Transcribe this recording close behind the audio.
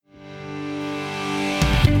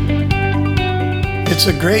It's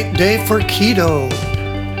a great day for keto.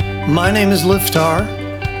 My name is Liftar,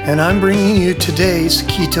 and I'm bringing you today's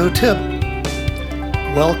keto tip.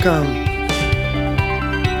 Welcome.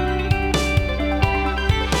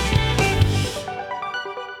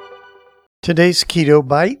 Today's keto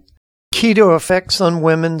bite: keto effects on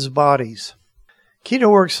women's bodies. Keto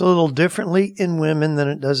works a little differently in women than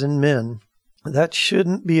it does in men. That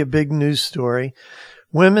shouldn't be a big news story.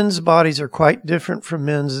 Women's bodies are quite different from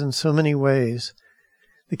men's in so many ways.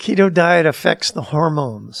 The keto diet affects the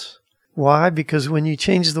hormones. Why? Because when you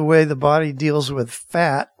change the way the body deals with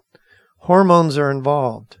fat, hormones are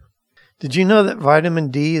involved. Did you know that vitamin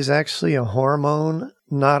D is actually a hormone,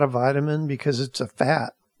 not a vitamin, because it's a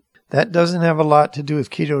fat? That doesn't have a lot to do with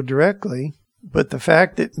keto directly, but the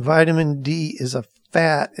fact that vitamin D is a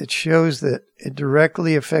fat, it shows that it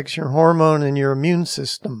directly affects your hormone and your immune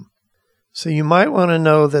system. So you might want to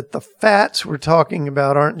know that the fats we're talking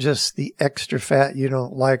about aren't just the extra fat you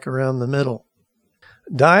don't like around the middle.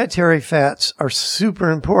 Dietary fats are super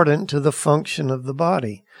important to the function of the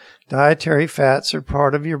body. Dietary fats are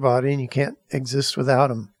part of your body and you can't exist without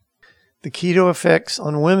them. The keto effects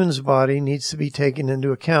on women's body needs to be taken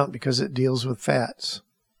into account because it deals with fats.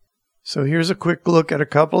 So here's a quick look at a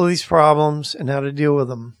couple of these problems and how to deal with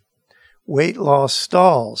them. Weight loss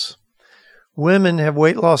stalls. Women have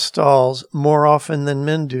weight loss stalls more often than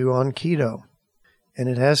men do on keto, and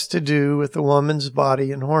it has to do with the woman's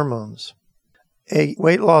body and hormones. A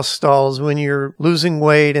weight loss stall is when you're losing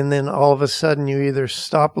weight and then all of a sudden you either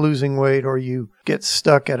stop losing weight or you get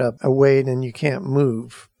stuck at a weight and you can't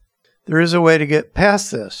move. There is a way to get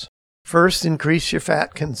past this. First, increase your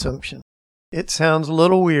fat consumption. It sounds a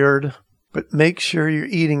little weird, but make sure you're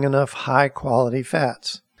eating enough high-quality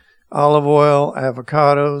fats. Olive oil,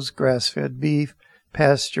 avocados, grass-fed beef,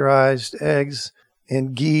 pasteurized eggs,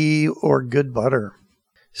 and ghee or good butter.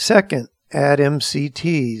 Second, add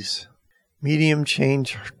MCTs, medium-chain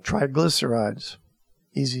triglycerides.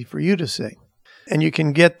 Easy for you to say. And you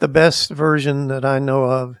can get the best version that I know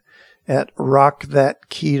of at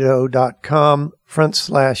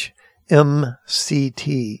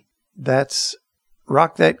rockthatketo.com/MCT. That's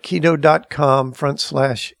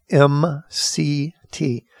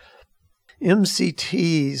rockthatketo.com/MCT.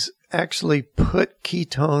 MCTs actually put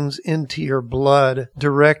ketones into your blood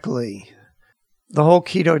directly. The whole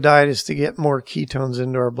keto diet is to get more ketones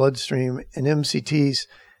into our bloodstream, and MCTs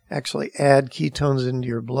actually add ketones into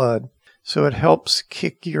your blood. So it helps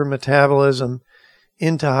kick your metabolism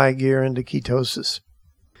into high gear, into ketosis.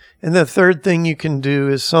 And the third thing you can do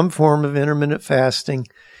is some form of intermittent fasting,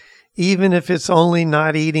 even if it's only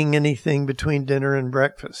not eating anything between dinner and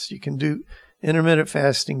breakfast. You can do intermittent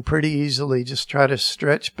fasting pretty easily. Just try to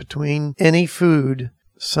stretch between any food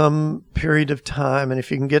some period of time. And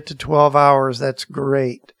if you can get to 12 hours, that's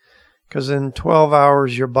great. Because in 12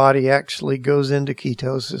 hours, your body actually goes into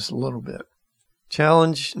ketosis a little bit.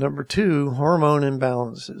 Challenge number 2, hormone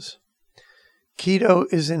imbalances. Keto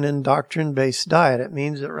is an endocrine-based diet. It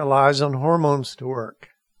means it relies on hormones to work.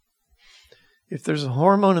 If there's a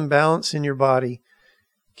hormone imbalance in your body,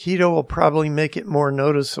 keto will probably make it more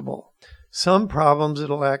noticeable. Some problems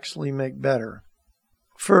it'll actually make better.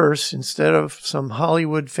 First, instead of some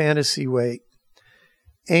Hollywood fantasy weight,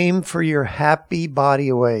 aim for your happy body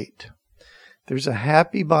weight. There's a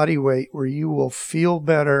happy body weight where you will feel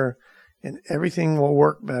better and everything will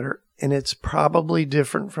work better, and it's probably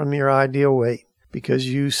different from your ideal weight because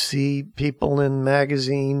you see people in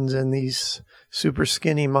magazines and these super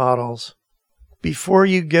skinny models. Before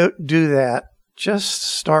you do that, just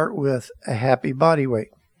start with a happy body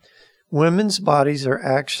weight. Women's bodies are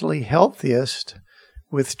actually healthiest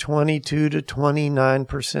with 22 to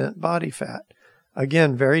 29% body fat.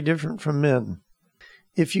 Again, very different from men.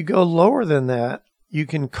 If you go lower than that, you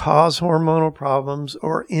can cause hormonal problems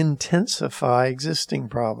or intensify existing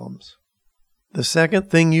problems. The second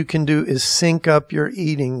thing you can do is sync up your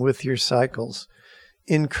eating with your cycles.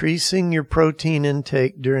 Increasing your protein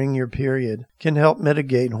intake during your period can help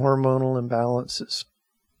mitigate hormonal imbalances.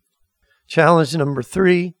 Challenge number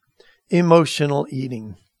 3, emotional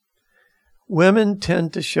eating. Women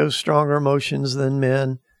tend to show stronger emotions than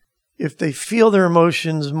men. If they feel their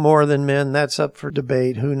emotions more than men, that's up for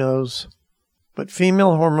debate. Who knows? But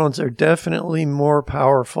female hormones are definitely more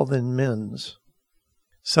powerful than men's.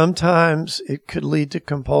 Sometimes it could lead to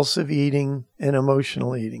compulsive eating and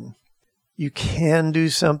emotional eating. You can do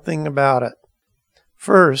something about it.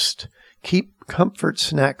 First, keep comfort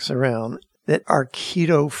snacks around that are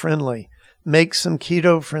keto-friendly. Make some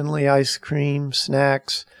keto-friendly ice cream,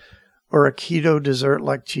 snacks, or a keto dessert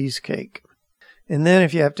like cheesecake. And then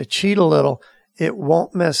if you have to cheat a little, it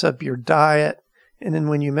won't mess up your diet And then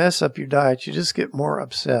when you mess up your diet, you just get more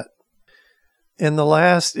upset. And the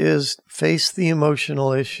last is face the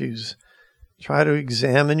emotional issues. Try to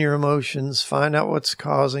examine your emotions, find out what's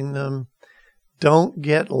causing them. Don't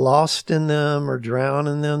get lost in them or drown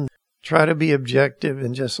in them. Try to be objective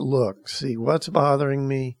and just look, see what's bothering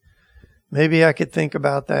me. Maybe I could think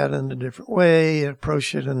about that in a different way,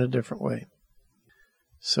 approach it in a different way.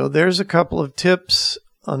 So there's a couple of tips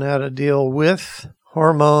on how to deal with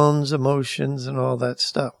hormones, emotions, and all that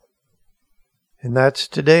stuff. And that's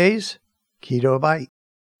today's Keto Bite.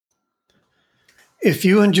 If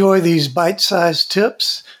you enjoy these bite-sized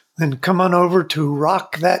tips, then come on over to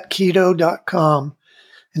rockthatketo.com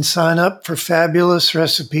and sign up for fabulous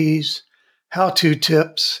recipes, how-to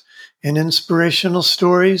tips, and inspirational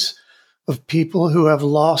stories of people who have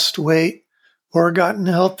lost weight or gotten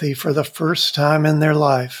healthy for the first time in their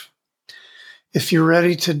life. If you're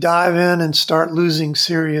ready to dive in and start losing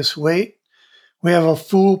serious weight, we have a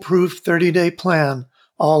foolproof 30-day plan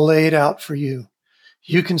all laid out for you.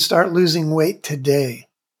 You can start losing weight today.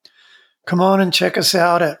 Come on and check us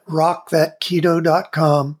out at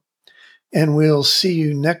rockthatketo.com, and we'll see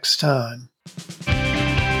you next time.